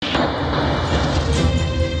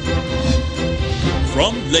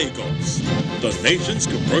From Lagos, the nation's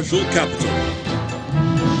commercial capital,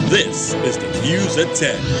 this is the News at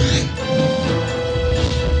 10.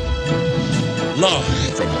 Live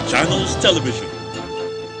from Channels Television.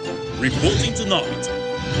 Reporting tonight,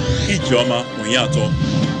 Ijoma Onyato.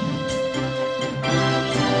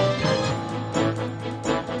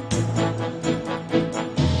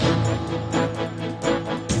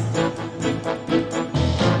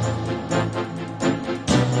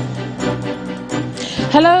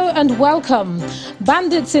 Hello and welcome.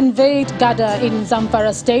 Bandits invade Gada in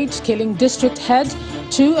Zamfara state, killing district head,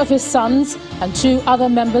 2 of his sons and 2 other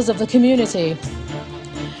members of the community.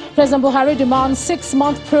 President Buhari demands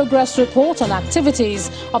 6-month progress report on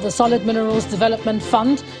activities of the Solid Minerals Development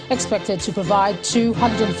Fund, expected to provide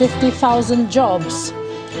 250,000 jobs.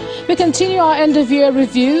 We continue our end-of-year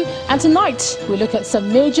review, and tonight we look at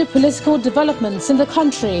some major political developments in the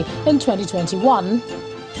country in 2021.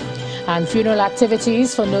 And funeral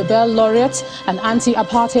activities for Nobel laureate and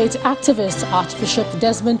anti-apartheid activist Archbishop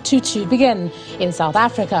Desmond Tutu begin in South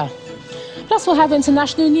Africa. Plus, we'll have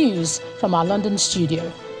international news from our London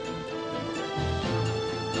studio.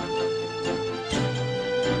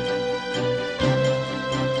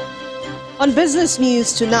 On business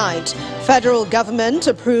news tonight, federal government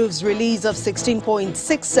approves release of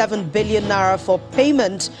 16.67 billion naira for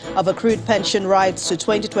payment of accrued pension rights to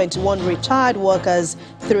 2021 retired workers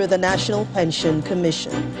through the National Pension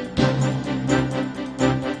Commission.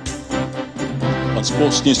 On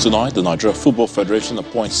sports news tonight, the Nigeria Football Federation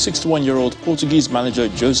appoints 61-year-old Portuguese manager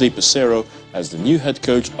Jose Peseiro as the new head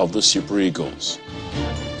coach of the Super Eagles.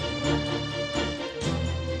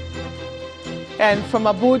 And from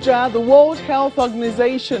Abuja, the World Health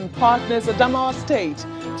Organization partners Adamawa State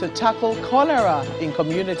to tackle cholera in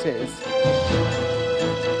communities.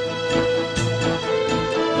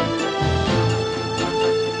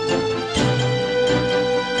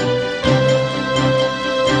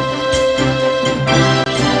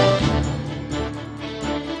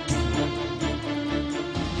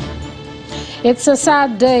 It's a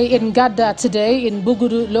sad day in Gada today in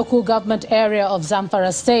Bugudu local government area of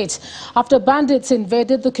Zamfara state after bandits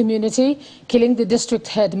invaded the community, killing the district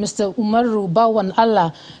head, Mr. Umaru Bawan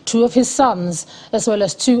Allah, 2 of his sons, as well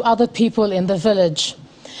as 2 other people in the village.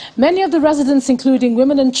 Many of the residents, including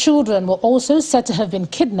women and children, were also said to have been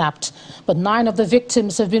kidnapped, but 9 of the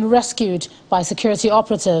victims have been rescued by security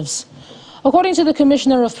operatives. According to the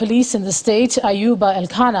Commissioner of Police in the state, Ayuba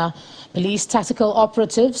Elkana, police tactical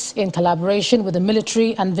operatives, in collaboration with the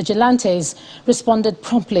military and vigilantes, responded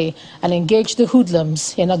promptly and engaged the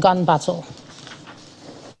hoodlums in a gun battle.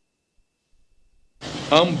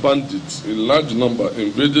 Armed bandits in large number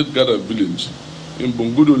invaded Gada village in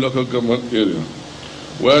Bungudu local government area,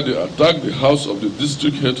 where they attacked the house of the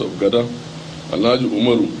district head of Gada, Alhaji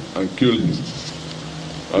Umaru, and killed him,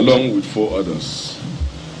 along with 4 others.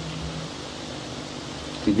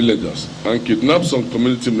 Villagers, and kidnapped some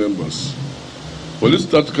community members. Police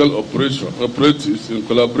tactical operatives, in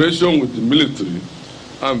collaboration with the military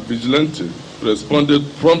and vigilante, responded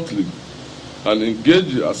promptly and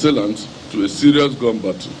engaged the assailants to a serious gun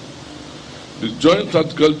battle. The joint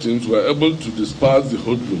tactical teams were able to disperse the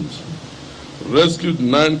hoodlums, rescued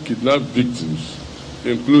 9 kidnapped victims,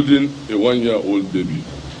 including a 1-year-old baby.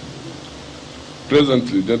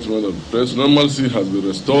 Presently, gentlemen of the press, normalcy has been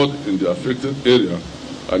restored in the affected area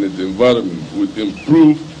and its environment with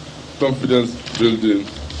improved confidence-building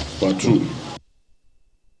patrol.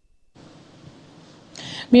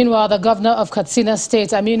 Meanwhile, the governor of Katsina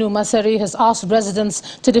State, Aminu Masari, has asked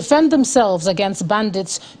residents to defend themselves against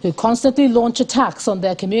bandits who constantly launch attacks on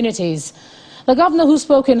their communities. The governor, who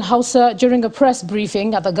spoke in Hausa during a press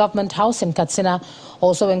briefing at the government house in Katsina,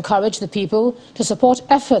 also encouraged the people to support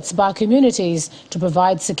efforts by communities to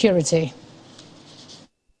provide security.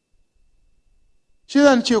 Shi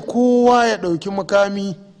zan ce kowa ya ɗauki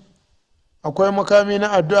makami, akwai makami na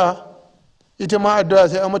addu'a, ita ma addu'a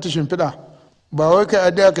sai an mata shimfiɗa, ba wai kai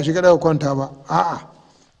addu'a ka shiga daga kwanta ba, a'a.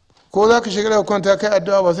 Ko za ka shiga daga kwanta kai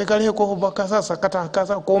addu'a ba sai ka rihe kofa ba, ka sa sakata, ka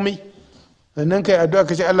sa komai, sannan kai addu'a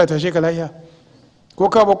ka ce Allah tashe ka lafiya. Ko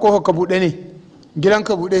ka ba kofa ka buɗe ne, gidan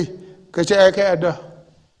ka buɗe, ka ce ai kai addu'a.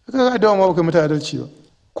 Ka addu'a ma ba kai mata adalci ba.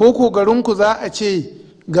 Ko ko garinku za a ce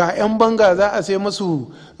ga 'yan banga za a sai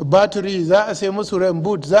musu batiri, za a sai musu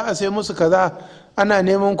rambut, za a sai musu kaza, ana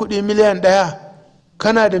neman kuɗi miliyan 1,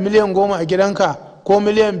 kana da miliyan 10 a gidanka ko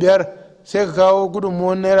miliyan 5, sai ka kawo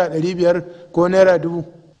gudunmuwan naira 500 ko naira 1000,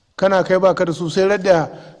 kana kai baka da su, sai radda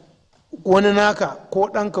wani naka ko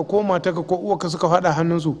ɗanka ko mataka ko uwaka suka faɗa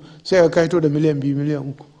hannunsu, sai ka kaito da miliyan 2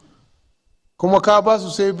 miliyan 3, kuma ka ba su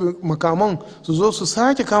sai makaman su zo su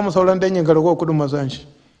sake kama sauran danyen gargo kuɗin masu hanshi.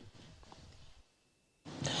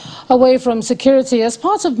 Away from security, as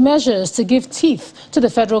part of measures to give teeth to the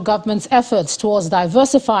federal government's efforts towards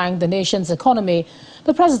diversifying the nation's economy,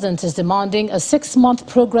 the president is demanding a 6-month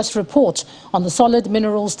progress report on the Solid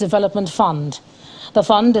Minerals Development Fund. The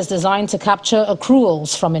fund is designed to capture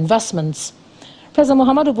accruals from investments. President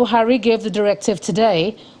Muhammadu Buhari gave the directive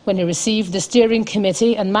today when he received the steering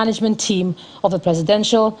committee and management team of the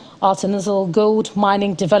Presidential Artisanal Gold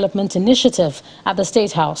Mining Development Initiative at the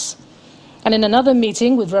State House. And in another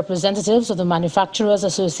meeting with representatives of the Manufacturers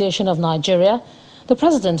Association of Nigeria, the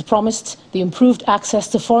president promised the improved access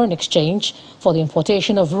to foreign exchange for the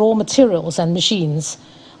importation of raw materials and machines.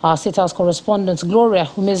 Our State House correspondent Gloria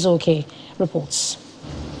Umezoke reports.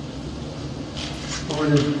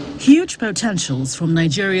 Huge potentials from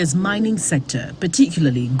Nigeria's mining sector,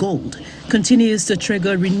 particularly gold, continues to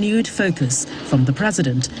trigger renewed focus from the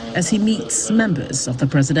president as he meets members of the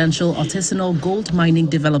Presidential Artisanal Gold Mining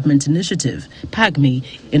Development Initiative, PAGMI,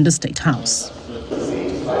 in the State House.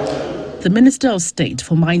 The Minister of State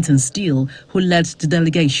for Mines and Steel, who led the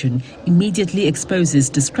delegation, immediately exposes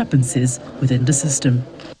discrepancies within the system.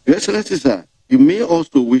 Your Excellency, sir, you may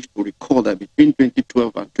also wish to recall that between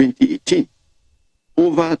 2012 and 2018,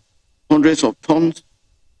 over hundreds of tons,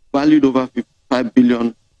 valued over $55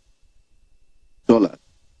 billion,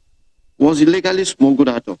 was illegally smuggled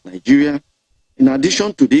out of Nigeria, in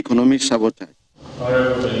addition to the economic sabotage.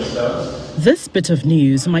 This bit of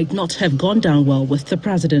news might not have gone down well with the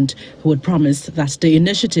president, who had promised that the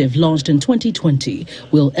initiative launched in 2020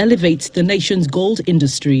 will elevate the nation's gold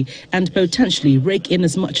industry and potentially rake in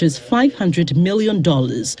as much as $500 million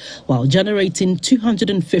while generating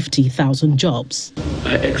 250,000 jobs.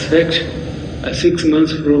 I expect a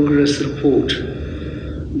 6-month progress report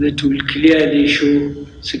that will clearly show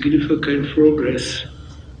significant progress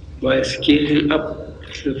by scaling up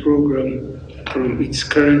the program from its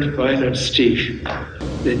current pilot stage.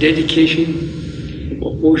 The dedication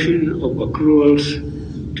of a portion of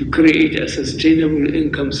accruals to create a sustainable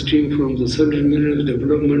income stream from the Solid Minerals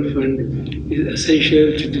Development Fund is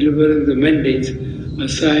essential to delivering the mandate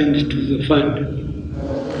assigned to the fund.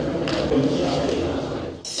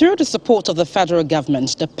 Through the support of the federal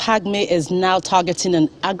government, the PAGMI is now targeting an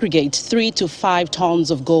aggregate 3 to 5 tons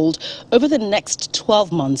of gold over the next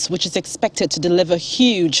 12 months, which is expected to deliver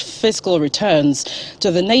huge fiscal returns to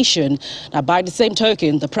the nation. Now, by the same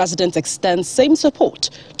token, the president extends same support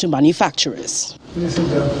to manufacturers.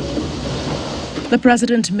 The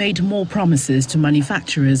president made more promises to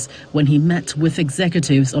manufacturers when he met with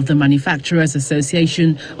executives of the Manufacturers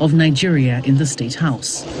Association of Nigeria in the State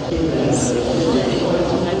House.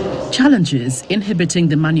 Challenges inhibiting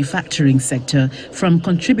the manufacturing sector from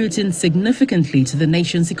contributing significantly to the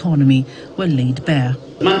nation's economy were laid bare.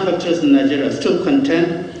 Manufacturers in Nigeria are still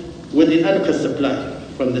content with the adequate supply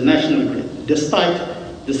from the national grid, despite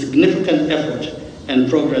the significant effort and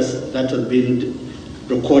progress that has been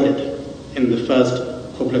recorded in the first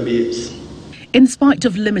couple of years. In spite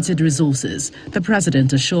of limited resources, the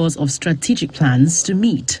president assures of strategic plans to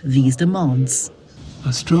meet these demands.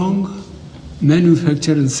 A strong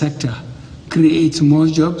manufacturing sector creates more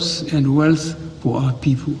jobs and wealth for our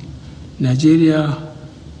people. Nigeria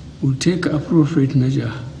will take appropriate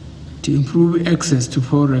measure to improve access to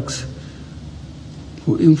forex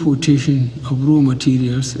for importation of raw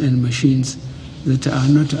materials and machines that are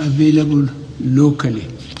not available locally.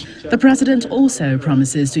 The president also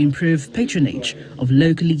promises to improve patronage of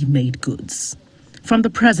locally made goods. From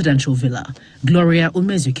the presidential villa, Gloria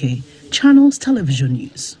Umezuke, Channels Television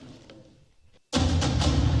News.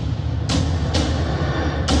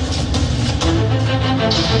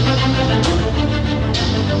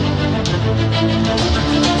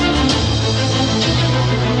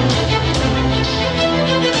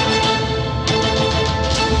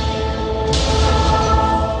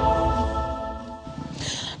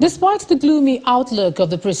 Despite the gloomy outlook of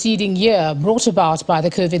the preceding year brought about by the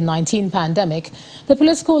COVID-19 pandemic, the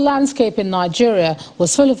political landscape in Nigeria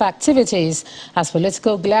was full of activities as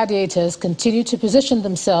political gladiators continue to position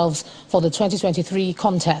themselves for the 2023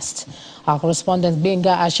 contest. Our correspondent Benga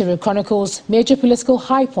Ashiri chronicles major political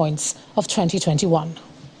high points of 2021.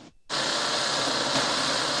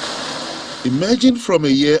 Emerging from a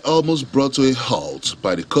year almost brought to a halt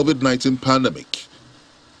by the COVID-19 pandemic,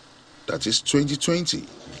 that is 2020.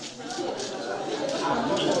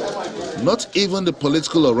 Not even the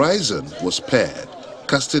political horizon was spared,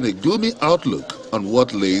 casting a gloomy outlook on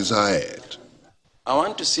what lays ahead. I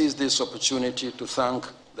want to seize this opportunity to thank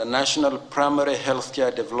the National Primary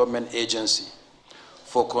Healthcare Development Agency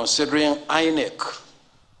for considering INEC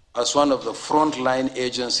as one of the frontline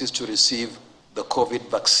agencies to receive the COVID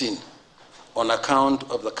vaccine on account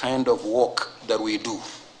of the kind of work that we do.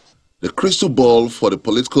 The crystal ball for the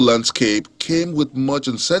political landscape came with much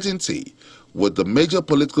uncertainty, with the major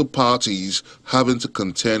political parties having to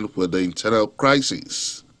contend with the internal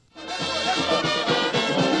crisis.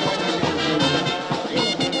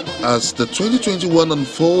 As the 2021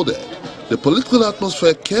 unfolded, the political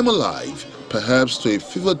atmosphere came alive, perhaps to a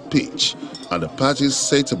fevered pitch, and the parties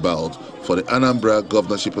set about for the Anambra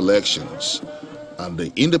governorship elections, and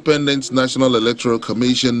the Independent National Electoral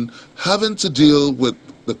Commission having to deal with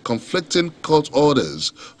the conflicting court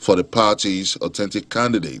orders for the party's authentic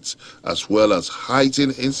candidates, as well as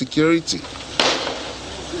heightened insecurity.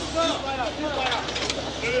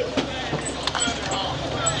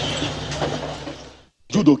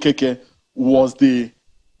 Jude Okeke was the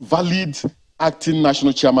valid acting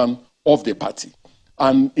national chairman of the party.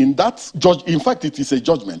 And in that in fact, it is a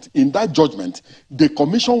judgment. In that judgment, the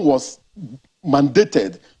commission was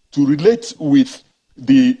mandated to relate with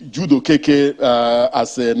the Jude Okeke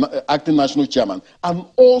as an acting national chairman, and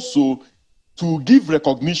also to give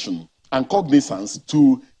recognition and cognizance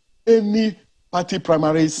to any party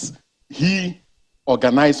primaries he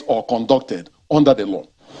organized or conducted under the law.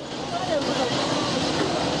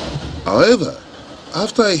 However,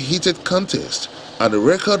 after a heated contest and a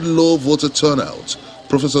record low voter turnout,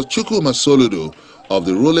 Professor Chukwuma Soludo of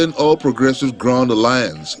the ruling All Progressive Grand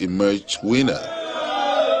Alliance emerged winner.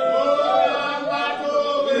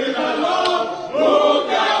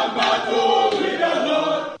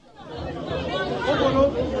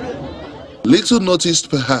 Little noticed,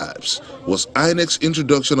 perhaps, was INEC's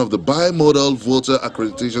introduction of the bimodal voter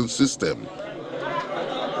accreditation system.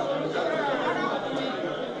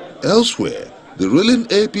 Elsewhere, the ruling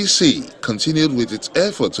APC continued with its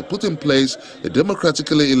effort to put in place a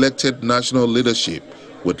democratically elected national leadership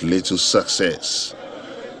with little success.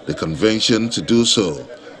 The convention to do so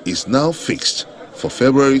is now fixed for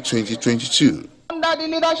February 2022. Under the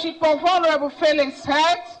leadership of Honorable Felix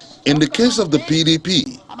Head. In the case of the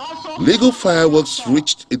PDP, legal fireworks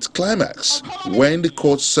reached its climax when the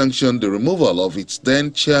court sanctioned the removal of its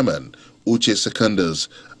then chairman, Uche Secondus,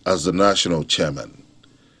 as the national chairman.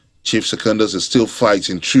 Chief Secondus is still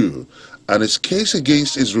fighting through, and his case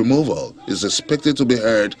against his removal is expected to be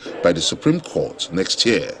heard by the Supreme Court next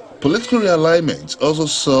year. Political realignment also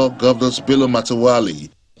saw Governors Bello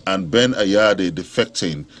Matawalle and Ben Ayade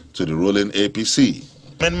defecting to the ruling APC.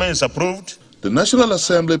 Amendment is approved. The National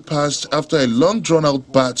Assembly passed, after a long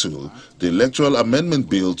drawn-out battle, the Electoral Amendment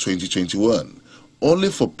Bill 2021, only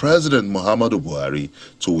for President Muhammadu Buhari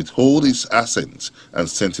to withhold his assent and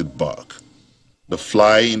send it back. The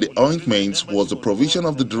fly in the ointment was the provision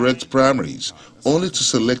of the direct primaries, only to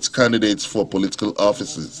select candidates for political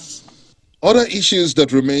offices. Other issues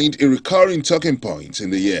that remained a recurring talking point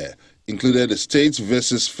in the year included the state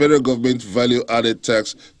versus federal government value-added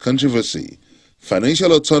tax controversy,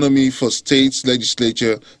 financial autonomy for states,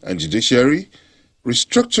 legislature and judiciary,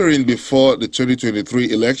 restructuring before the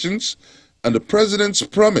 2023 elections, and the president's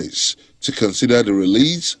promise to consider the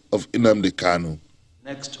release of Nnamdi Kanu.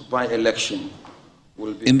 Next by-election.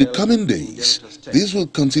 In the coming days, this will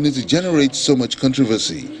continue to generate so much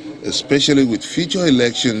controversy, especially with future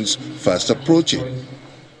elections fast approaching.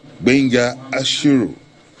 Gbenga Ashiru,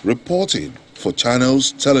 reporting for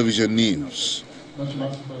Channels Television News.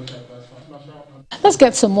 Let's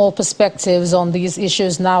get some more perspectives on these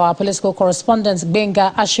issues now. Our political correspondent,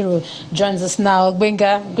 Gbenga Ashiru, joins us now.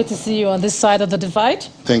 Gbenga, good to see you on this side of the divide.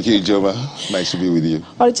 Thank you, Joma. Nice to be with you.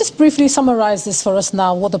 All right, just briefly summarize this for us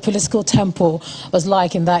now, what the political tempo was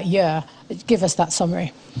like in that year. Give us that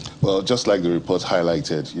summary. Well, just like the report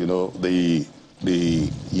highlighted, you know, the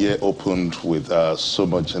year opened with so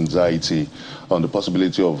much anxiety on the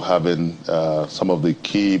possibility of having some of the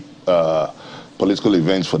key political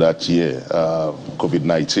events for that year,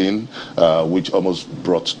 COVID-19, which almost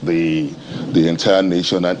brought the entire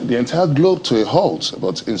nation and the entire globe to a halt.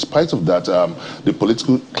 But in spite of that, the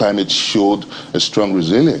political climate showed a strong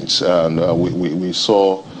resilience. And we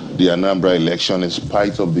saw the Anambra election in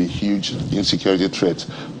spite of the huge insecurity threat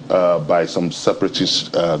by some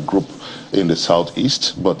separatist group in the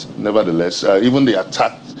southeast. But nevertheless, even the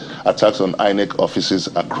attacks on INEC offices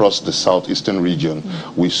across the southeastern region,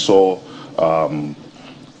 we saw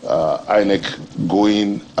INEC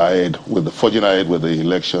going ahead with the forging ahead with the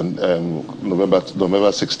election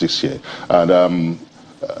November 6 this year, and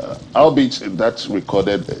albeit that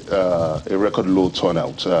recorded a record low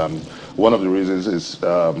turnout. One of the reasons is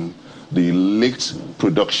the late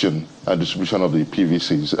production and distribution of the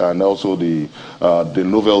PVCs, and also the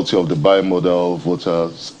novelty of the bimodal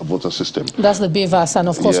voter system. That's the BVAS, and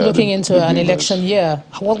of course, looking into an election year.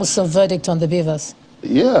 What was the verdict on the BVAS?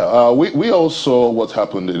 Yeah, we all saw what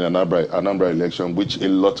happened in Anambra election, which a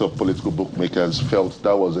lot of political bookmakers felt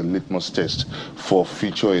that was a litmus test for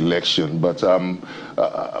future election. But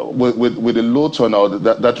with a low turnout,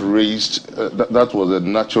 that raised, that was a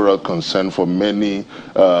natural concern for many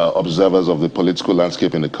observers of the political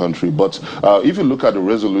landscape in the country. But if you look at the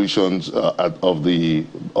resolutions of the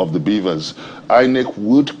beavers, INEC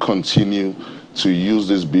would continue to use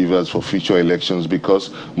these beavers for future elections, because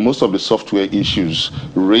most of the software issues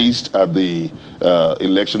raised at the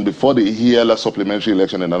election before the Hiela supplementary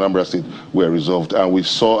election in Anambra State were resolved, and we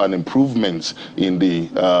saw an improvement in the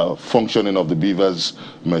functioning of the beavers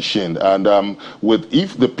machine. And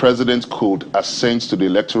if the president could assent to the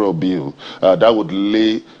electoral bill, that would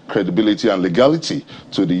lay credibility and legality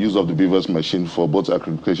to the use of the beavers machine for both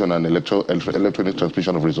accreditation and electronic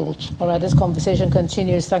transmission of results. All right, this conversation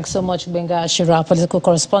continues. Thanks so much, Gbenga Ashira, political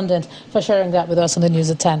correspondent, for sharing that with us on the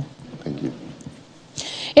News at 10. Thank you.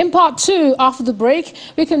 In part 2, after the break,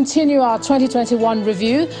 we continue our 2021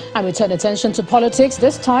 review and we turn attention to politics.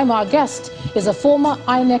 This time, our guest is a former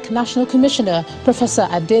INEC National Commissioner, Professor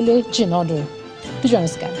Adele Jinodu. Do join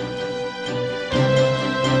us again.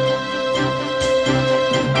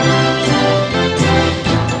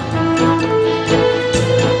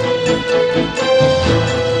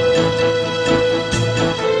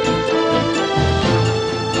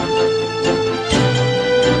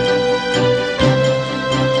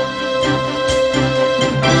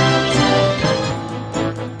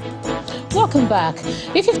 Welcome back.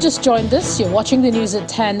 If you've just joined us, you're watching the News at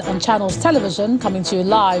 10 on Channels Television, coming to you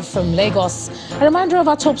live from Lagos. A reminder of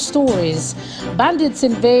our top stories. Bandits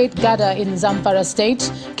invade Gada in Zamfara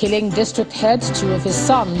State, killing district head, 2 of his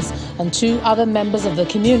sons, and 2 other members of the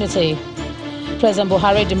community. President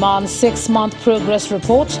Buhari demands 6-month progress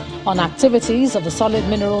report on activities of the Solid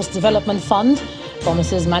Minerals Development Fund,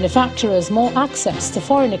 promises manufacturers more access to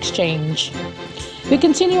foreign exchange. We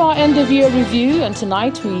continue our end-of-year review, and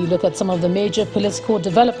tonight we look at some of the major political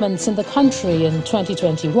developments in the country in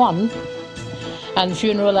 2021. And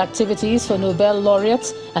funeral activities for Nobel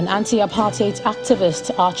laureate and anti-apartheid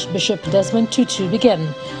activist Archbishop Desmond Tutu begin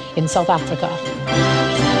in South Africa.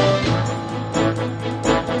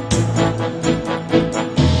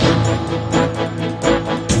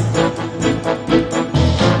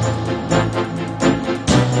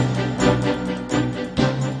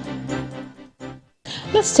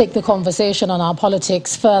 Let's take the conversation on our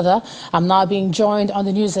politics further. I'm now being joined on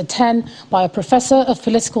the News at 10 by a professor of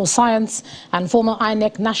political science and former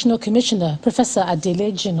INEC National Commissioner, Professor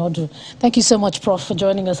Adele Jinodu. Thank you so much, Prof, for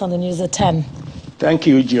joining us on the News at 10. Thank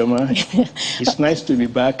you, Gioma. It's nice to be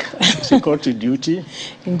back. It's a call to duty.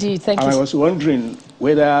 Indeed, thank you. I was wondering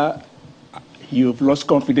whether you've lost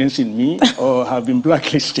confidence in me or have been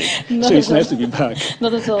blacklisted. So it's nice to be back.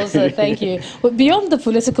 Not at all, sir. Thank you. But beyond the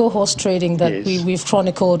political horse trading that we've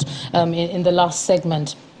chronicled in the last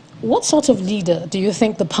segment, what sort of leader do you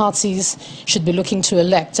think the parties should be looking to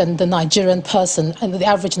elect, and the Nigerian person, and the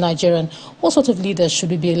average Nigerian, what sort of leaders should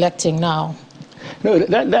we be electing now? No,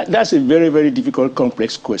 that's a very, very difficult,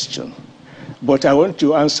 complex question. But I want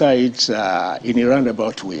to answer it in a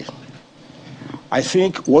roundabout way. I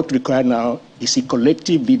think what required now is a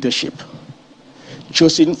collective leadership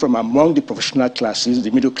chosen from among the professional classes,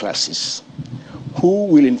 the middle classes, who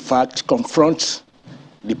will in fact confront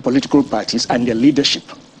the political parties and their leadership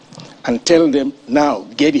and tell them, now,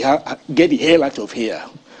 get the hell out of here.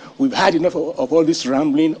 We've had enough of all this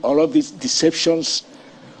rambling, all of these deceptions,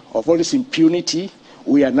 of all this impunity.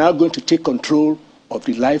 We are now going to take control of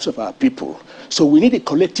the lives of our people. So we need a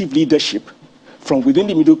collective leadership from within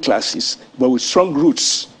the middle classes, but with strong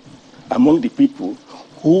roots among the people,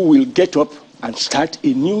 who will get up and start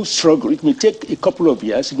a new struggle. It may take a couple of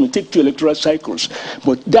years, it may take 2 electoral cycles,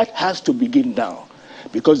 but that has to begin now,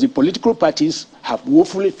 because the political parties have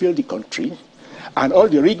woefully failed the country, and all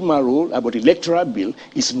the rigmarole about the electoral bill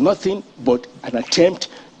is nothing but an attempt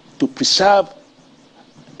to preserve,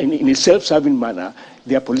 in a self-serving manner,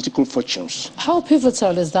 their political fortunes. How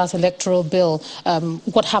pivotal is that electoral bill?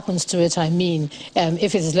 What happens to it, I mean,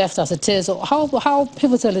 if it is left as it is? Or how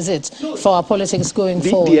pivotal is it for our politics going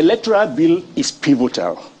forward? The electoral bill is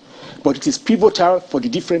pivotal, but it is pivotal for a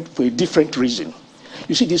different reason.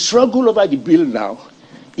 You see, the struggle over the bill now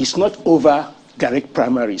is not over direct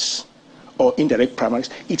primaries or indirect primaries.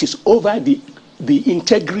 It is over the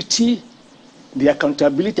integrity, the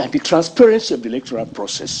accountability, and the transparency of the electoral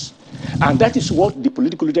process. And that is what the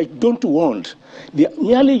political leaders don't want. They are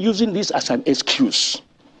merely using this as an excuse.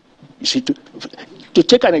 You see, to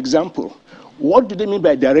take an example, what do they mean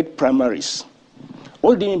by direct primaries?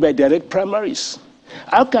 What do they mean by direct primaries?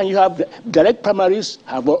 How can you have direct primaries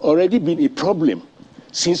have already been a problem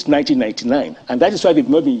since 1999, and that is why they've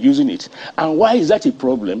not been using it. And why is that a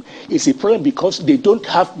problem? It's a problem because they don't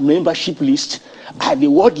have membership lists at the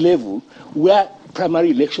ward level where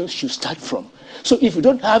primary elections should start from. So if you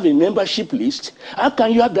don't have a membership list, how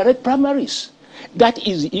can you have direct primaries? That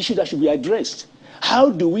is the issue that should be addressed. How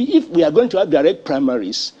do we, if we are going to have direct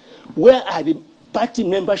primaries, where are the party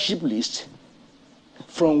membership lists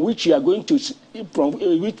from which you are going to, from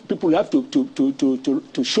which people have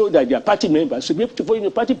to show that they are party members to be able to vote in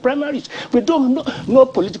the party primaries? We don't know, no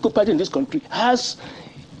political party in this country has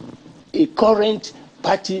a current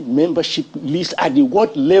party membership list at the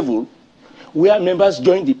ward level where members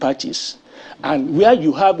join the parties, and where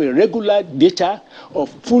you have a regular data of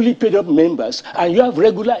fully paid up members, and you have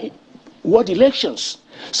regular ward elections.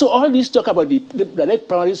 So all this talk about the direct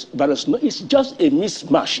primaries, it's just a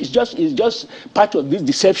mismatch. It's just part of this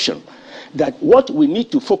deception. That what we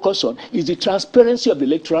need to focus on is the transparency of the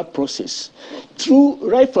electoral process,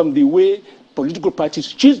 right from the way political parties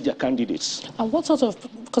choose their candidates. And what sort of,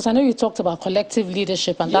 because I know you talked about collective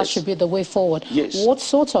leadership and that should be the way forward. Yes. What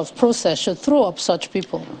sort of process should throw up such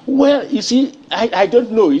people? Well, you see, I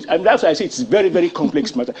don't know. And that's why I say it's a very, very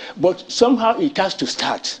complex matter. But somehow it has to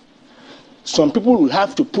start. Some people will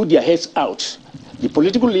have to put their heads out. The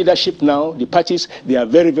political leadership now, the parties, they are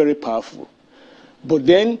very, very powerful. But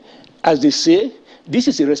then, as they say, this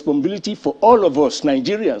is a responsibility for all of us,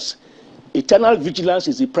 Nigerians. Eternal vigilance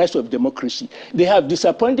is the price of democracy. They have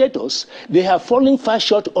disappointed us. They have fallen far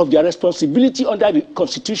short of their responsibility under the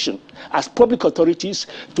Constitution as public authorities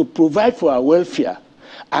to provide for our welfare.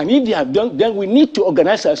 And if they have done, then we need to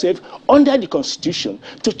organize ourselves under the Constitution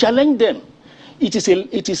to challenge them.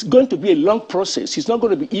 It is going to be a long process. It's not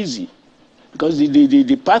going to be easy, because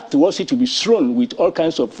the path towards it will be strewn with all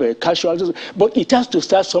kinds of casualties. But it has to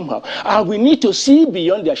start somehow. And we need to see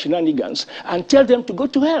beyond their shenanigans and tell them to go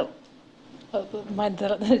to hell.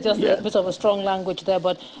 Just a bit of a strong language there,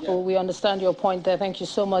 but we understand your point there. Thank you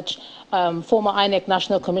so much. Former INEC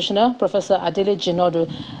National Commissioner, Professor Adele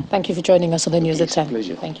Jinodu, thank you for joining us on the News at 10.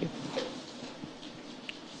 Pleasure. Thank you.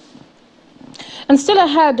 And still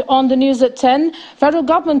ahead on the News at 10, federal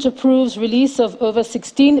government approves release of over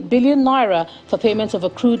 16 billion naira for payment of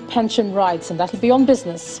accrued pension rights, and that will be on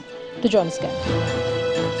business. To join us again.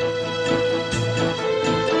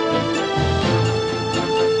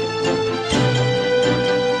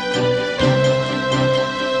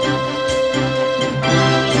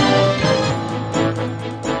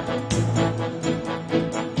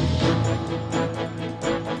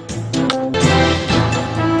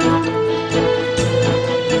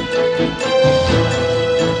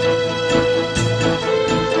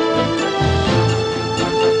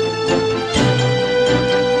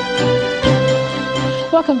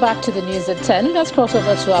 Welcome back to the News at 10. Let's cross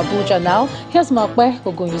over to Abuja now. Here's Makwe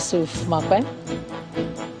Ogun Yusuf. Makwe.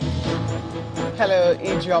 Hello,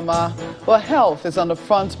 Ijeoma. Well, health is on the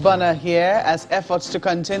front burner here as efforts to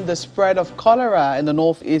contain the spread of cholera in the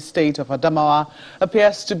northeast state of Adamawa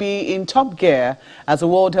appears to be in top gear, as the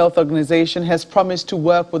World Health Organization has promised to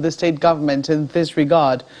work with the state government in this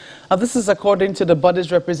regard. Now, this is according to the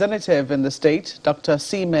body's representative in the state, Dr.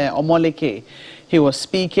 Sime Omoleke. He was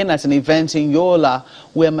speaking at an event in Yola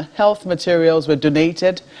where health materials were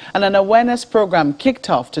donated and an awareness program kicked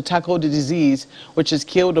off to tackle the disease, which has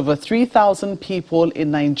killed over 3,000 people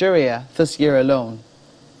in Nigeria this year alone.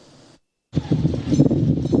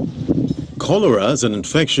 Cholera is an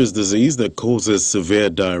infectious disease that causes severe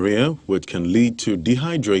diarrhea, which can lead to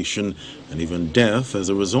dehydration and even death as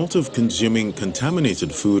a result of consuming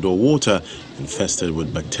contaminated food or water infested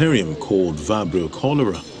with bacterium called Vibrio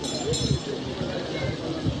cholera.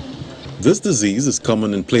 This disease is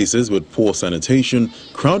common in places with poor sanitation,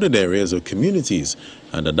 crowded areas or communities,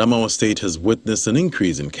 and Adamawa State has witnessed an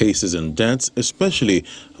increase in cases and deaths, especially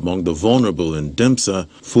among the vulnerable in Demsa,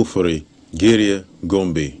 Fufuri, Giria,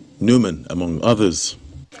 Gombe, Newman, among others.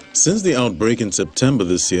 Since the outbreak in September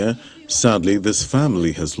this year, sadly, this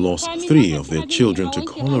family has lost 3 of their children to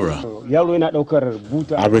cholera.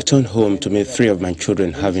 I returned home to meet 3 of my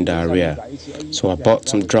children having diarrhea, so I bought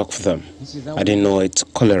some drug for them. I didn't know it's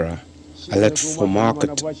cholera. I left for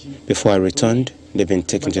market. Before I returned, they've been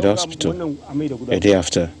taken to the hospital. A day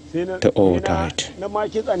after, they all died.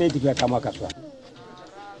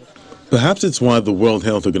 Perhaps it's why the World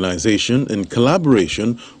Health Organization, in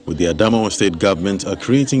collaboration with the Adamawa State government, are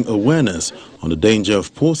creating awareness on the danger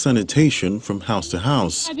of poor sanitation from house to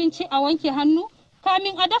house. At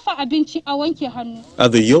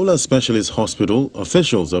the Yola Specialist Hospital,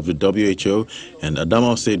 officials of the WHO and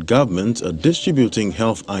Adamawa State government are distributing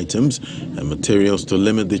health items and materials to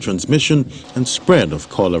limit the transmission and spread of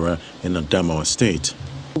cholera in Adamawa State.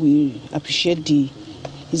 We appreciate the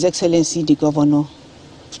His Excellency the Governor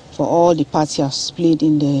for all the parts he has played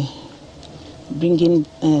in the bringing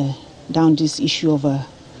down this issue of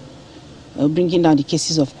bringing down the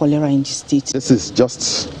cases of cholera in the state. This is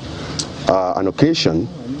just an occasion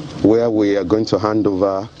where we are going to hand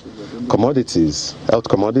over commodities, health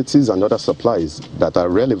commodities and other supplies that are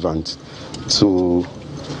relevant to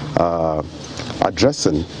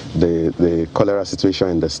addressing the cholera situation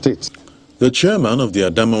in the state. The chairman of the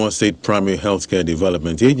Adamawa State Primary Healthcare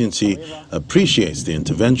Development Agency appreciates the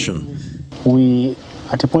intervention. We,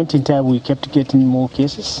 at a point in time, we kept getting more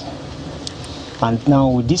cases. And now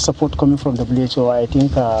with this support coming from WHO, I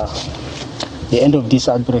think the end of this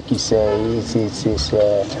outbreak is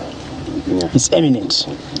imminent.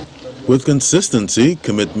 With consistency,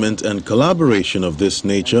 commitment and collaboration of this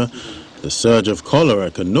nature, the surge of cholera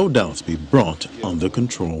can no doubt be brought under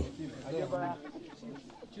control.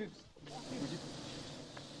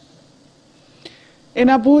 In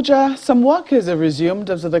Abuja, some workers have resumed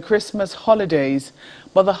after the Christmas holidays,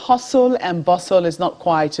 but the hustle and bustle is not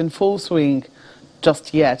quite in full swing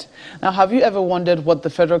just yet. Now, have you ever wondered what the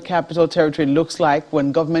Federal Capital Territory looks like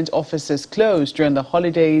when government offices close during the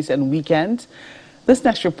holidays and weekends? This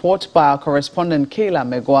next report by our correspondent Kayla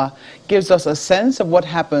Megwa gives us a sense of what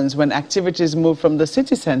happens when activities move from the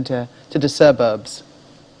city center to the suburbs.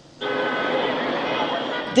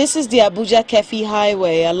 This is the Abuja Kefi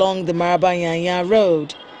Highway along the Maraba-Nyanya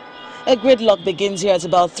Road. A gridlock begins here at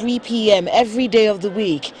about 3 p.m. every day of the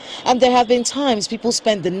week, and there have been times people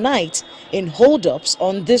spend the night in hold-ups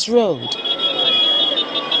on this road.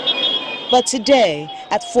 But today,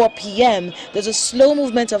 at 4 p.m., there's a slow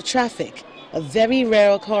movement of traffic, a very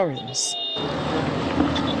rare occurrence.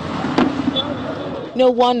 No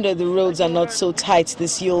wonder the roads are not so tight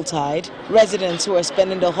this Yuletide. Residents who are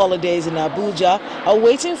spending the holidays in Abuja are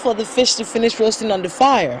waiting for the fish to finish roasting on the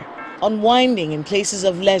fire, unwinding in places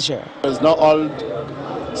of leisure. It's not all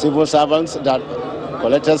civil servants that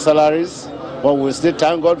collected salaries, but we still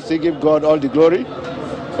thank God, still give God all the glory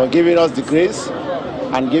for giving us the grace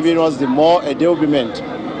and giving us the more enablement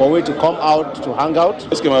for we to come out to hang out. I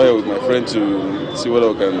just came out here with my friend to see whether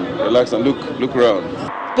we can relax and look around.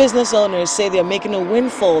 Business owners say they're making a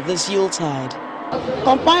windfall this Yuletide.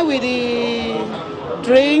 Combined with the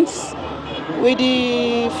drinks, with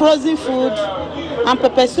the frozen food, and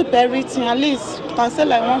pepper soup, everything, at least you can sell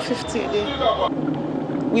like 150 a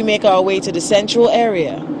day. We make our way to the central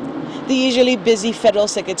area. The usually busy federal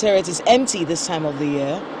secretariat is empty this time of the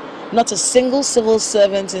year. Not a single civil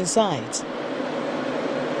servant in sight.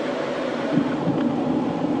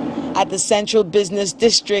 At the Central Business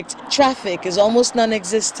District, traffic is almost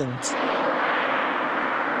non-existent.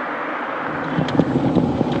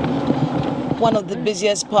 One of the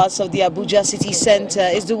busiest parts of the Abuja city center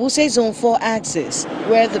is the Wuse Zone 4 axis,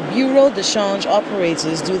 where the Bureau de Change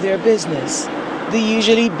operators do their business. The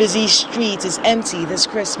usually busy street is empty this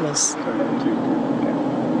Christmas.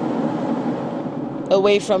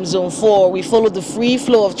 Away from Zone 4, we follow the free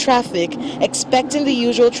flow of traffic, expecting the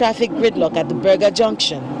usual traffic gridlock at the Berger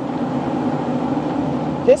Junction.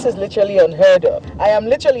 This is literally unheard of. I am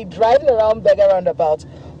literally driving around Berger Roundabout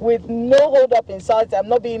with no hold up in sight. I'm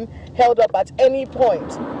not being held up at any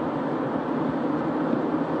point.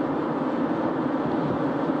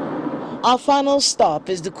 Our final stop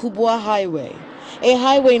is the Kubwa Highway, a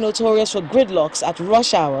highway notorious for gridlocks at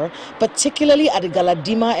rush hour, particularly at the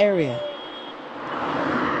Galadima area.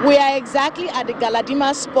 We are exactly at the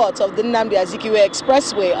Galadima spot of the Nnamdi Azikiwe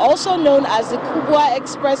Expressway, also known as the Kubwa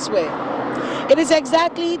Expressway. It is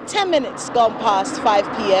exactly 10 minutes gone past 5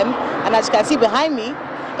 p.m. and as you can see behind me,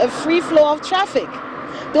 a free flow of traffic.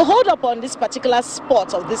 The hold-up on this particular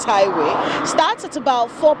spot of this highway starts at about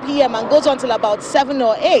 4 p.m. and goes on till about 7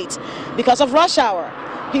 or 8 because of rush hour.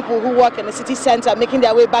 People who work in the city center making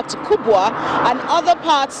their way back to Kubwa and other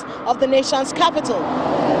parts of the nation's capital.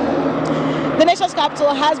 The nation's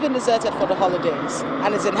capital has been deserted for the holidays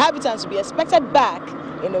and its inhabitants will be expected back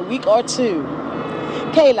in a week or two.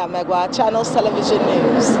 Kayla Megwa, Channels Television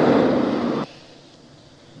News.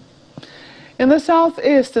 In the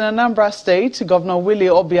southeast in Anambra State, Governor Willie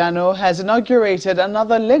Obiano has inaugurated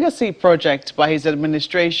another legacy project by his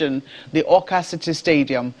administration, the Awka City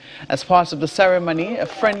Stadium. As part of the ceremony, a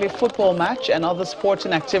friendly football match and other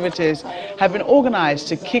sporting activities have been organized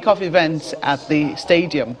to kick off events at the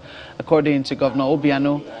stadium. According to Governor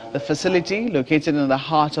Obiano, the facility, located in the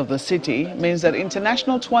heart of the city, means that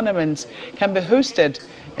international tournaments can be hosted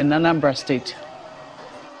in Anambra State.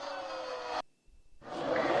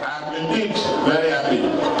 Indeed, very happy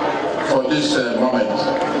for this moment.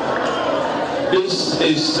 This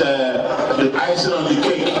is the icing on the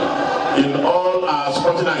cake in all our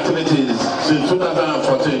sporting promoting activities since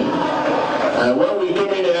 2014. When we came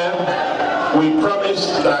in here, we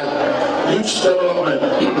promised that youth development,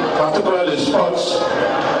 particularly sports,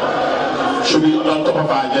 should be on top of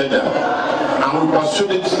our agenda, and we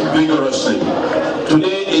pursued it vigorously.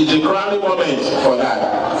 Today is the crowning moment for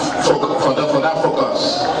that, for that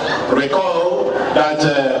focus. Recall that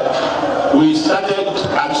we started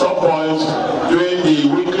at some point doing the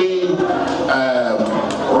weekly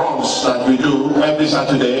runs that we do every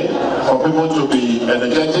Saturday for people to be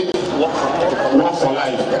energetic, walk for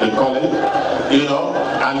life, they call it, you know,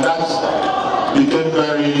 and that became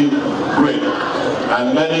very great.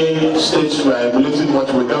 And many states were emulating what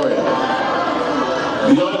we're doing.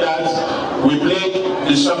 Beyond that, we played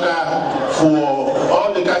the soccer for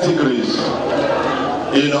all the categories,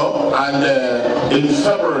 you know, and in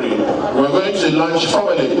February, we're going to launch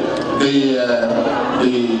formally the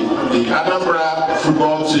Anambra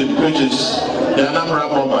football team, which is the Anambra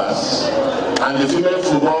Bombers, and the female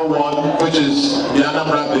football one, which is the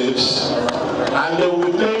Anambra Babes, and they will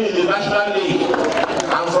be playing in the National League,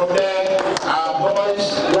 and from there, our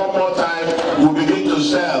boys, one more time, will begin to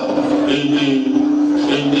sell in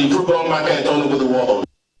the football market all over the world.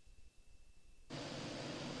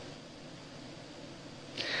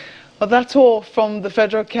 Well, that's all from the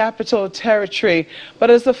Federal Capital Territory. But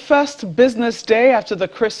as the first business day after the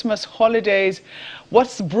Christmas holidays,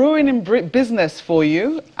 what's brewing in business for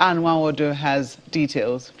you? Anne Nwawodo has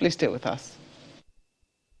details. Please stay with us.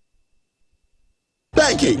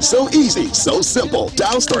 Banking, so easy, so simple.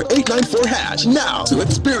 Dial *894# now to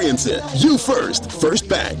experience it. You first, First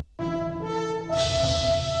Bank.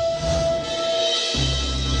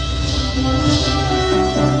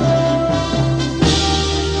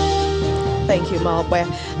 Thank you, Malwe.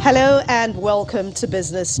 Hello and welcome to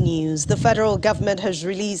Business News. The federal government has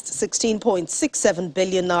released 16.67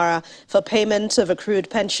 billion naira for payment of accrued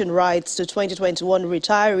pension rights to 2021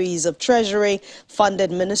 retirees of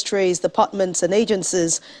Treasury-funded ministries, departments and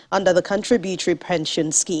agencies under the Contributory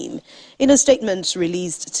Pension Scheme. In a statement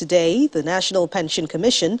released today, the National Pension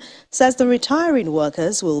Commission says the retiring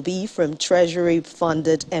workers will be from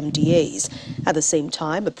Treasury-funded MDAs. At the same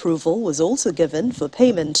time, approval was also given for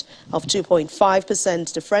payment of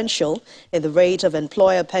 2.5% differential in the rate of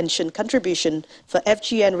employer pension contribution for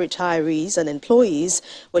FGN retirees and employees,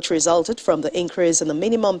 which resulted from the increase in the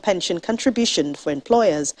minimum pension contribution for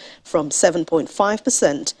employers from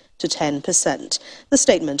 7.5% to 10%. The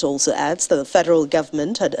statement also adds that the federal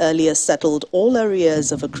government had earlier settled all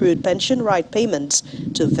arrears of accrued pension right payments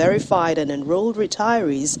to verified and enrolled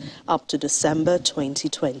retirees up to December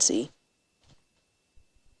 2020.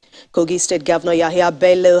 Kogi State Governor Yahya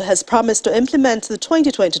Bello has promised to implement the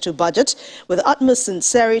 2022 budget with utmost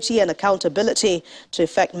sincerity and accountability to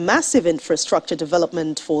effect massive infrastructure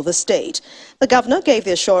development for the state. The governor gave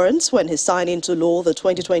the assurance when he signed into law the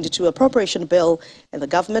 2022 appropriation bill in the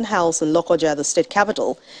government house in Lokoja, the state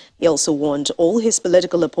capital. He also warned all his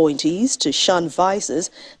political appointees to shun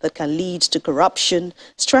vices that can lead to corruption,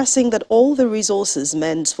 stressing that all the resources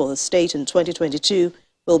meant for the state in 2022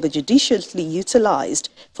 will be judiciously utilized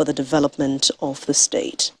for the development of the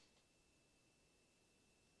state.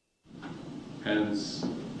 Hence,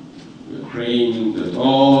 we're praying that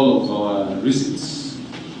all of our receipts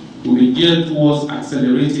will be geared towards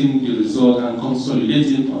accelerating the result and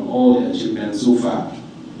consolidating on all the achievements so far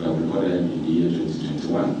we have recorded in the year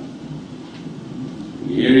 2021. In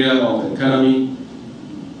the area of the economy,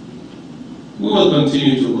 we will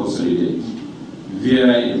continue to consolidate via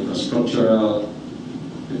infrastructural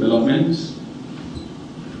development.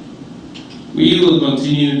 We will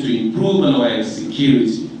continue to improve on our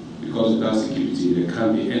security, because without security there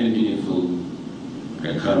can't be any meaningful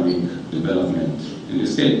economic development in the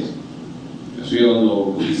state. As we all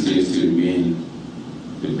know, police states still remain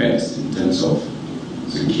the best in terms of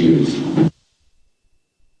security.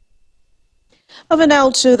 Over now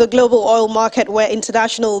to the global oil market, where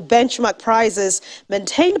international benchmark prices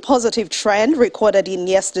maintained a positive trend recorded in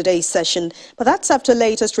yesterday's session. But that's after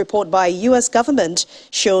latest report by U.S. government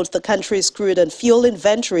showed the country's crude and fuel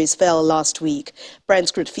inventories fell last week.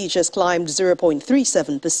 Brent crude futures climbed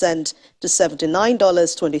 0.37% to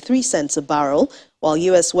 $79.23 a barrel, while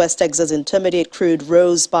U.S. West Texas Intermediate crude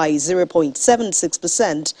rose by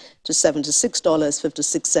 0.76% to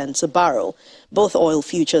 $76.56 a barrel. Both oil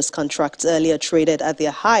futures contracts earlier traded at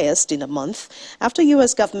their highest in a month after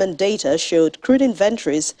U.S. government data showed crude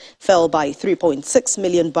inventories fell by 3.6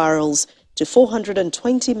 million barrels to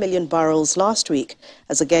 420 million barrels last week,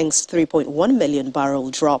 as against 3.1 million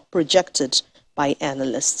barrel drop projected by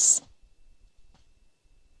analysts.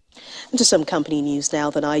 Into some company news now.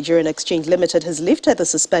 The Nigerian Exchange Limited has lifted the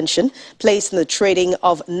suspension placed in the trading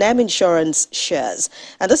of NEM Insurance shares.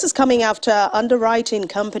 And this is coming after Underwriting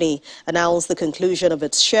Company announced the conclusion of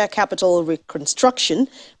its share capital reconstruction,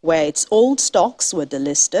 where its old stocks were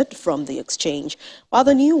delisted from the exchange, while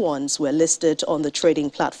the new ones were listed on the trading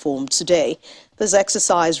platform today. This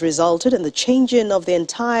exercise resulted in the changing of the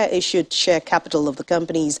entire issued share capital of the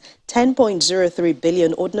company's 10.03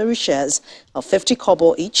 billion ordinary shares of 50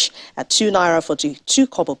 kobo each at 2 naira 42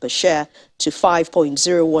 kobo per share to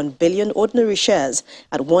 5.01 billion ordinary shares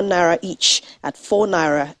at 1 naira each at 4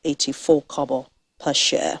 naira 84 kobo per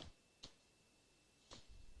share.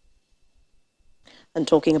 And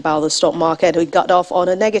talking about the stock market, we got off on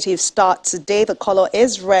a negative start today. The color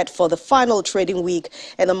is red for the final trading week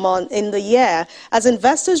in the year, as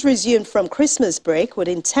investors resumed from Christmas break with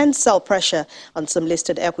intense sell pressure on some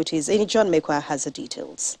listed equities. John Mekwa has the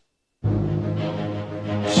details.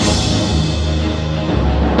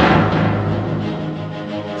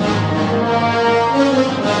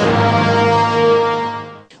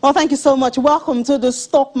 Well, thank you so much. Welcome to the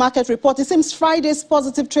stock market report. It seems Friday's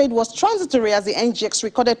positive trade was transitory as the NGX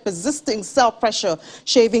recorded persisting sell pressure,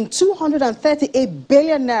 shaving 238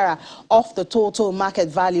 billion naira off the total market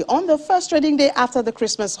value on the first trading day after the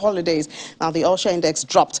Christmas holidays. Now, the all-share index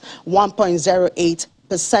dropped 1.08%.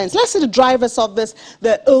 Let's see the drivers of this.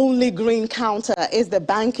 The only green counter is the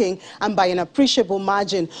banking, and by an appreciable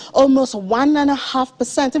margin, almost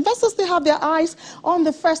 1.5%. Investors still have their eyes on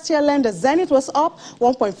the first-tier lenders. Zenith was up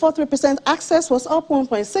 1.43%. Access was up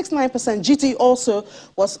 1.69%. GT also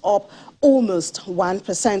was up almost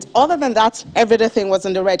 1%. Other than that, everything was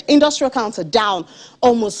in the red. Industrial counter down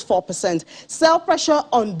almost 4%. Sell pressure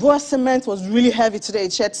on Boer Cement was really heavy today.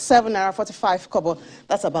 It shed 7.45 kobo.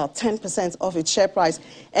 That's about 10% of its share price.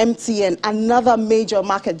 MTN, another major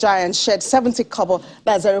market giant, shed 70 kobo.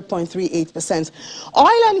 That's 0.38%.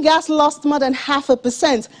 Oil and gas lost more than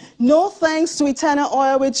 0.5%. No thanks to Eternal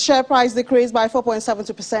Oil, with share price decreased by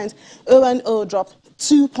 4.72%. O&O dropped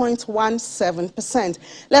 2.17%.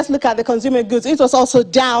 Let's look at the consumer goods. It was also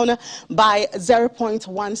down by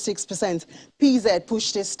 0.16%. PZ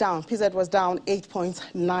pushed this down. PZ was down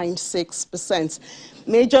 8.96%.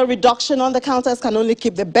 Major reduction on the counters can only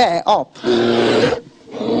keep the bear up.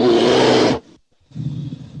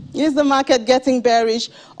 Is the market getting bearish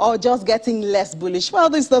or just getting less bullish? Well,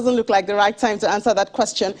 this doesn't look like the right time to answer that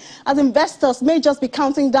question, as investors may just be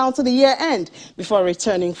counting down to the year end before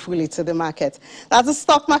returning fully to the market. That's the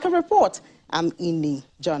stock market report. I'm Ini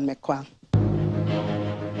John Mekwa.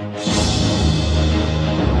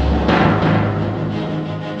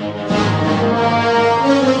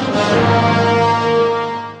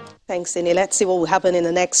 Thanks, Ini. Let's see what will happen in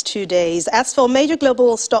the next 2 days. As for major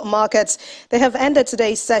global stock markets, they have ended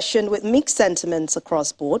today's session with mixed sentiments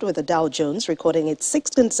across board, with the Dow Jones recording its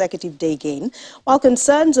 6th consecutive day gain, while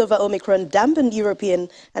concerns over Omicron dampened European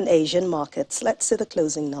and Asian markets. Let's see the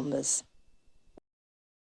closing numbers.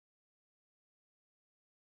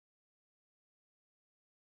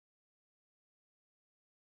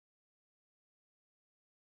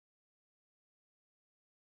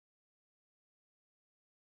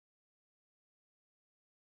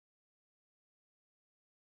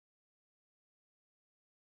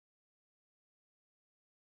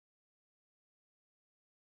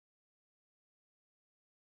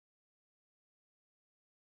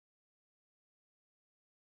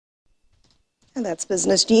 And that's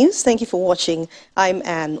Business News. Thank you for watching. I'm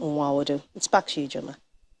Anne Onwawodo. It's back to you, Joma.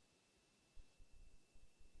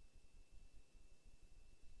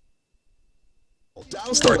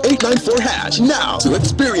 Dial star 894 hash now to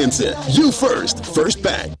experience it. You first, First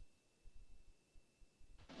Bank.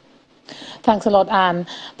 Thanks a lot, Anne.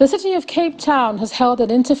 The city of Cape Town has held an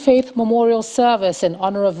interfaith memorial service in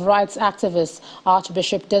honor of rights activist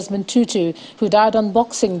Archbishop Desmond Tutu, who died on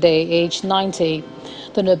Boxing Day, aged 90.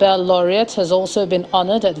 The Nobel laureate has also been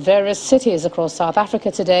honored at various cities across South Africa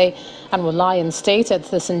today and will lie in state at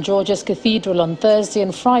the St. George's Cathedral on Thursday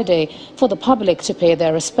and Friday for the public to pay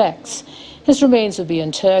their respects. His remains will be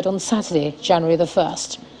interred on Saturday, January the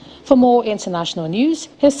 1st. For more international news,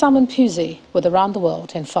 here's Simon Pusey with Around the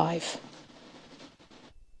World in 5.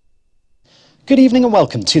 Good evening and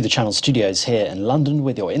welcome to the Channel Studios here in London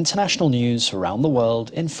with your international news around the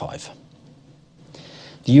world in 5.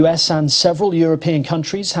 The US and several European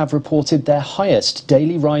countries have reported their highest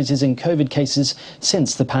daily rises in COVID cases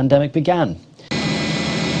since the pandemic began.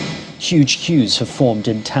 Huge queues have formed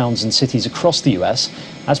in towns and cities across the US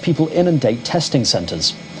as people inundate testing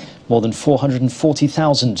centres. More than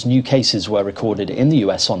 440,000 new cases were recorded in the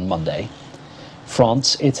US on Monday.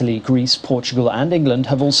 France, Italy, Greece, Portugal and England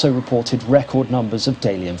have also reported record numbers of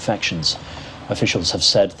daily infections. Officials have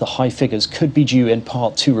said the high figures could be due in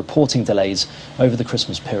part to reporting delays over the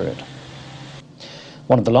Christmas period.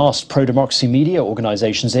 One of the last pro-democracy media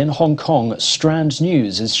organisations in Hong Kong, Strand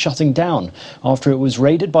News, is shutting down after it was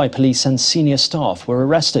raided by police and senior staff were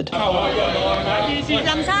arrested.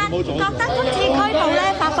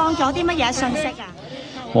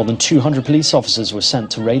 More than 200 police officers were sent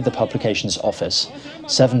to raid the publication's office.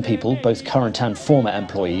 7 people, both current and former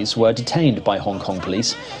employees, were detained by Hong Kong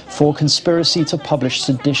police for conspiracy to publish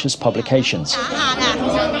seditious publications.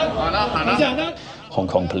 Hong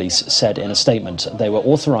Kong police said in a statement they were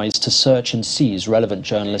authorised to search and seize relevant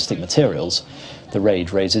journalistic materials. The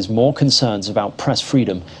raid raises more concerns about press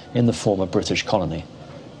freedom in the former British colony.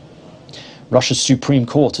 Russia's Supreme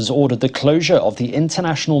Court has ordered the closure of the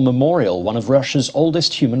International Memorial, one of Russia's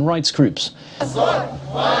oldest human rights groups.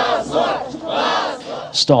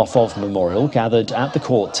 Staff of Memorial gathered at the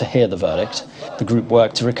court to hear the verdict. The group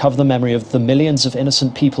worked to recover the memory of the millions of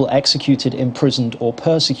innocent people executed, imprisoned or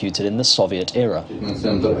persecuted in the Soviet era.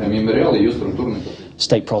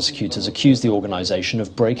 State prosecutors accused the organization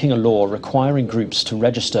of breaking a law requiring groups to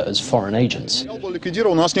register as foreign agents.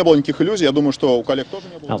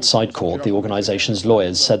 Outside court, the organization's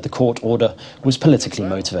lawyers said the court order was politically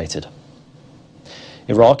motivated.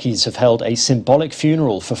 Iraqis have held a symbolic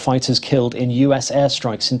funeral for fighters killed in US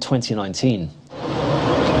airstrikes in 2019.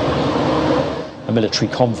 A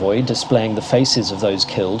military convoy displaying the faces of those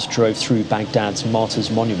killed drove through Baghdad's Martyrs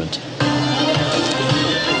Monument.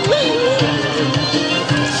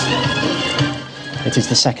 It is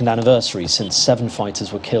the second anniversary since 7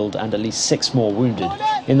 fighters were killed and at least 6 more wounded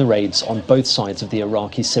in the raids on both sides of the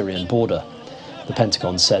Iraqi-Syrian border. The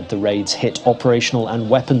Pentagon said the raids hit operational and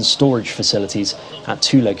weapons storage facilities at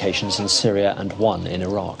 2 locations in Syria and 1 in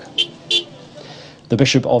Iraq. The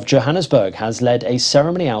Bishop of Johannesburg has led a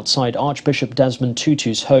ceremony outside Archbishop Desmond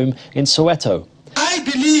Tutu's home in Soweto. I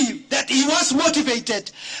believe that he was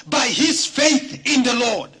motivated by his faith in the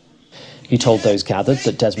Lord. He told those gathered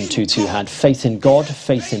that Desmond Tutu had faith in God,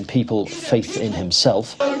 faith in people, faith in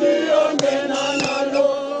himself.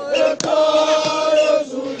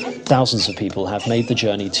 Thousands of people have made the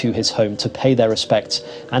journey to his home to pay their respects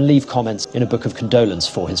and leave comments in a book of condolence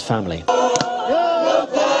for his family.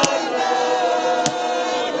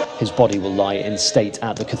 His body will lie in state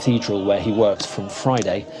at the cathedral where he worked from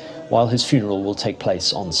Friday, while his funeral will take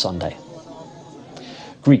place on Sunday.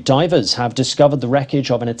 Greek divers have discovered the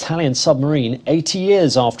wreckage of an Italian submarine 80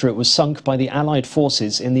 years after it was sunk by the Allied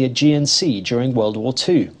forces in the Aegean Sea during World War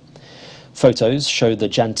II. Photos show the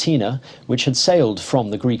Jantina, which had sailed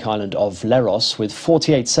from the Greek island of Leros with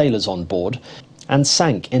 48 sailors on board, and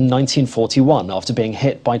sank in 1941 after being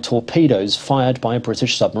hit by torpedoes fired by a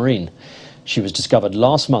British submarine. She was discovered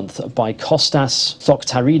last month by Kostas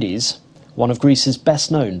Thoktaridis, one of Greece's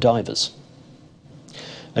best-known divers.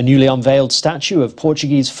 A newly unveiled statue of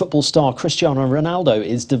Portuguese football star Cristiano Ronaldo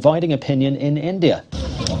is dividing opinion in India.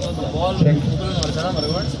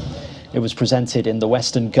 It was presented in the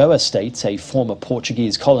western Goa state, a former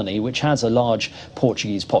Portuguese colony which has a large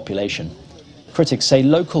Portuguese population. Critics say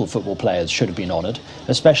local football players should have been honoured,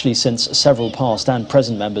 especially since several past and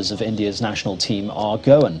present members of India's national team are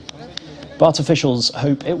Goan. But officials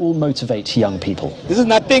hope it will motivate young people. This is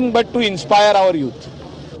nothing but to inspire our youth.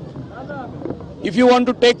 If you want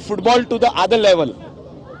to take football to the other level,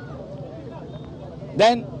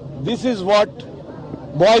 then this is what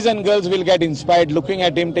boys and girls will get inspired, looking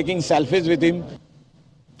at him, taking selfies with him.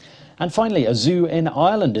 And finally, a zoo in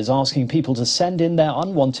Ireland is asking people to send in their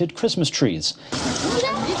unwanted Christmas trees.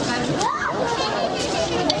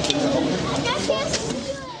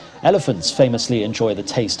 Elephants famously enjoy the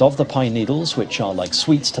taste of the pine needles, which are like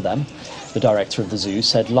sweets to them. The director of the zoo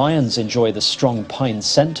said lions enjoy the strong pine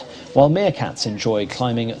scent, while meerkats enjoy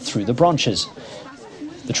climbing through the branches.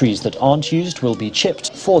 The trees that aren't used will be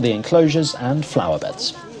chipped for the enclosures and flower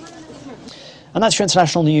beds. And that's your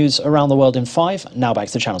international news around the world in 5. Now back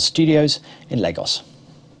to the Channel Studios in Lagos.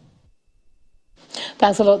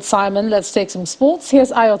 Thanks a lot, Simon. Let's take some sports.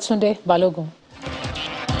 Here's Ayotunde Balogun.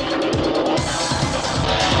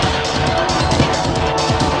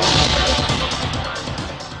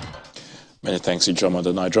 Many thanks, Ijoma.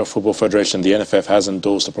 The Nigeria Football Federation, the NFF, has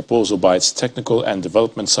endorsed a proposal by its Technical and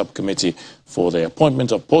Development Subcommittee for the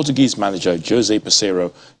appointment of Portuguese manager Jose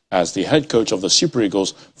Peseiro as the head coach of the Super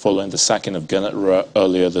Eagles following the sacking of Gernot Rohr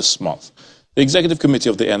earlier this month. The Executive Committee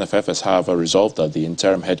of the NFF has, however, resolved that the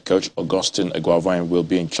interim head coach, Augustin Eguavoen, will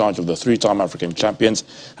be in charge of the 3-time African champions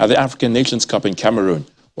at the African Nations Cup in Cameroon,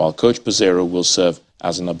 while Coach Peseiro will serve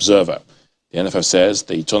as an observer. The NFF says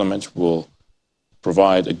the tournament will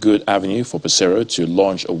provide a good avenue for Peseiro to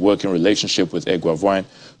launch a working relationship with Eguavoen,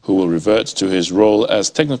 who will revert to his role as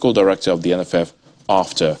technical director of the NFF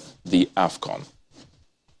after the AFCON.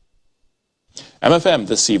 MFM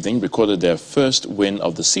this evening recorded their first win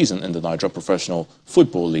of the season in the Nigeria Professional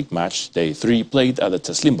Football League match Day 3 played at the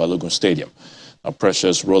Teslim Balogun Stadium. Now,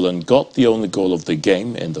 Precious Roland got the only goal of the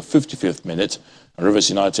game in the 55th minute. And Rivers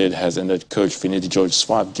United has ended coach Finidi George's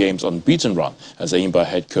 5 games unbeaten run as Aimba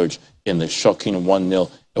head coach in the shocking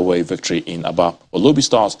 1-0 away victory in Aba. Olobi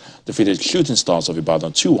Stars defeated Shooting Stars of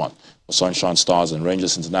Ibadan 2-1. Sunshine Stars and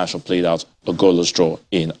Rangers International played out a goalless draw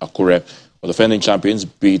in Akure. The defending champions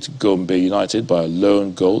beat Gombe United by a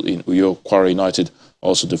lone goal in Uyo. Kwara United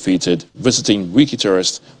also defeated visiting Wiki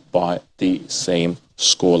Tourists by the same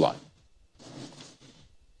scoreline.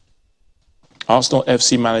 Arsenal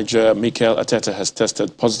FC manager Mikel Arteta has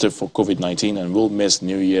tested positive for COVID-19 and will miss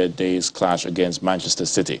New Year Day's clash against Manchester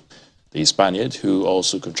City. The Spaniard, who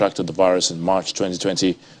also contracted the virus in March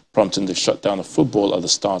 2020, prompting the shutdown of football at the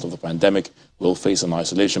start of the pandemic, will face an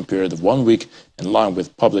isolation period of 1 week in line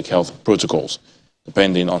with public health protocols.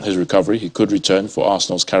 Depending on his recovery, he could return for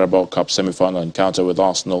Arsenal's Carabao Cup semi-final encounter with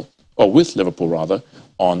Liverpool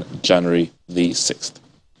on January the 6th.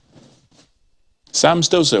 Sam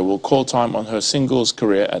Stosur will call time on her singles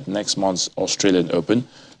career at next month's Australian Open,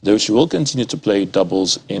 though she will continue to play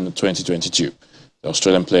doubles in 2022. The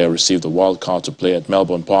Australian player received a wild card to play at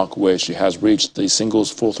Melbourne Park, where she has reached the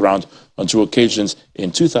singles 4th round on 2 occasions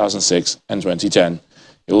in 2006 and 2010.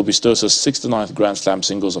 It will be Stosur's 69th Grand Slam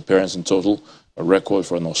singles appearance in total, a record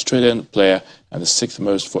for an Australian player and the 6th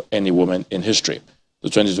most for any woman in history. The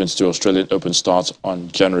 2022 Australian Open starts on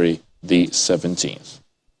January the 17th.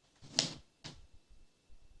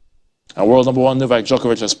 And world number 1 Novak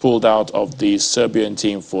Djokovic has pulled out of the Serbian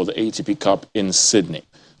team for the ATP Cup in Sydney.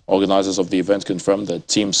 Organizers of the event confirmed that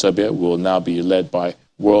Team Serbia will now be led by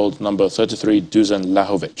world number 33 Dusan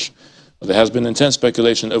Lajovic. There has been intense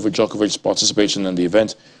speculation over Djokovic's participation in the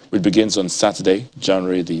event, which begins on Saturday,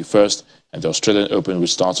 January the 1st, and the Australian Open,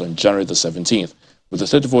 which starts on January the 17th, with the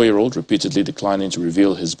 34-year-old repeatedly declining to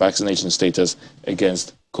reveal his vaccination status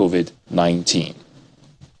against COVID-19.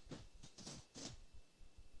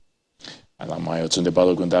 And I'm Ayotunde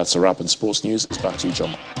Balogun. That's a wrap in sports news. It's back to you,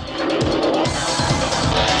 John.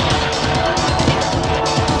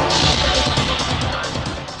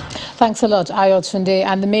 Thanks a lot, Ayotunde.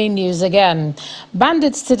 And the main news again.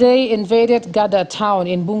 Bandits today invaded Gada town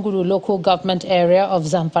in Bunguru local government area of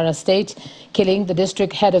Zamfara state, killing the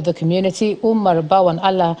district head of the community, Umar Bawan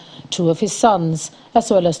Allah, 2 of his sons, as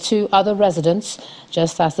well as 2 other residents,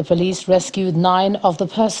 just as the police rescued 9 of the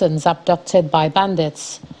persons abducted by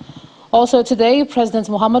bandits. Also today, President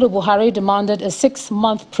Muhammadu Buhari demanded a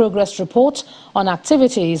 6-month progress report on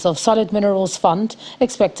activities of Solid Minerals Fund,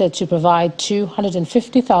 expected to provide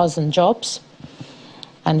 250,000 jobs.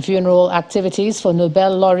 And funeral activities for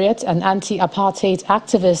Nobel laureate and anti-apartheid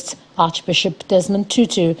activist Archbishop Desmond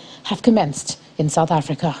Tutu have commenced in South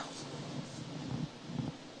Africa.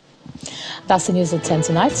 That's the news at 10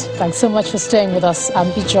 tonight. Thanks so much for staying with us. I'm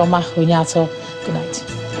Ijeoma Hunyato. Good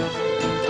night.